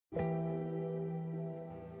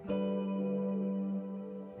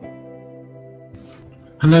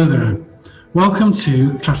Hello there, welcome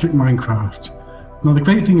to Classic Minecraft. Now the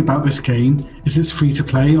great thing about this game is it's free to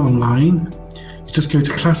play online. You just go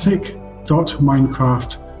to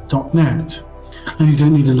classic.minecraft.net and you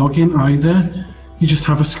don't need a login either. You just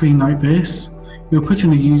have a screen like this, you'll put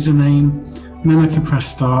in a username and then I can press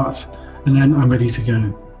start and then I'm ready to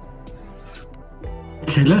go.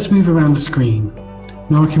 Okay, let's move around the screen.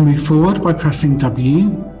 Now I can move forward by pressing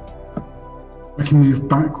W. I can move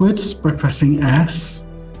backwards by pressing S.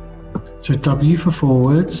 So W for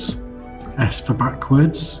forwards, S for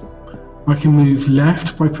backwards. I can move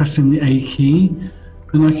left by pressing the A key,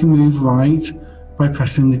 and I can move right by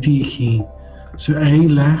pressing the D key. So A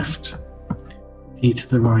left, D to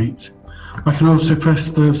the right. I can also press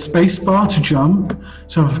the space bar to jump.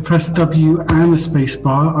 So if I press W and the space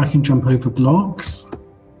bar, I can jump over blocks.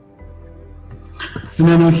 And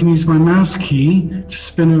then I can use my mouse key to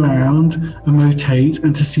spin around and rotate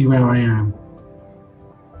and to see where I am.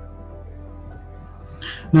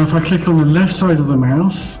 Now if I click on the left side of the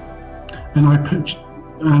mouse and I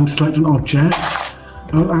select an object,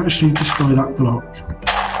 I'll actually destroy that block.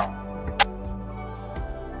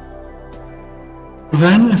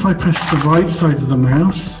 Then if I press the right side of the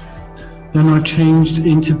mouse, then I've changed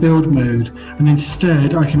into build mode, and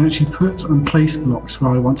instead I can actually put and place blocks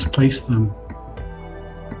where I want to place them.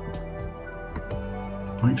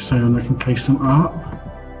 Like so, and I can place them up.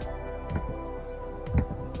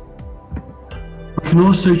 I can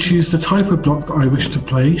also choose the type of block that I wish to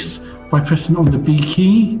place by pressing on the B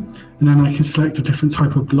key, and then I can select a different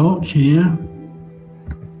type of block here,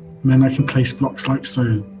 and then I can place blocks like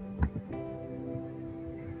so.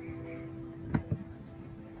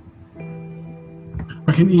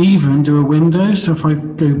 I can even do a window, so if I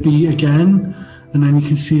go B again, and then you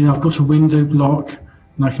can see I've got a window block,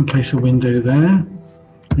 and I can place a window there.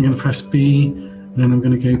 I'm going to press B, and then I'm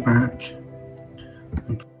going to go back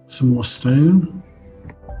and put some more stone,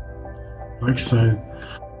 like so.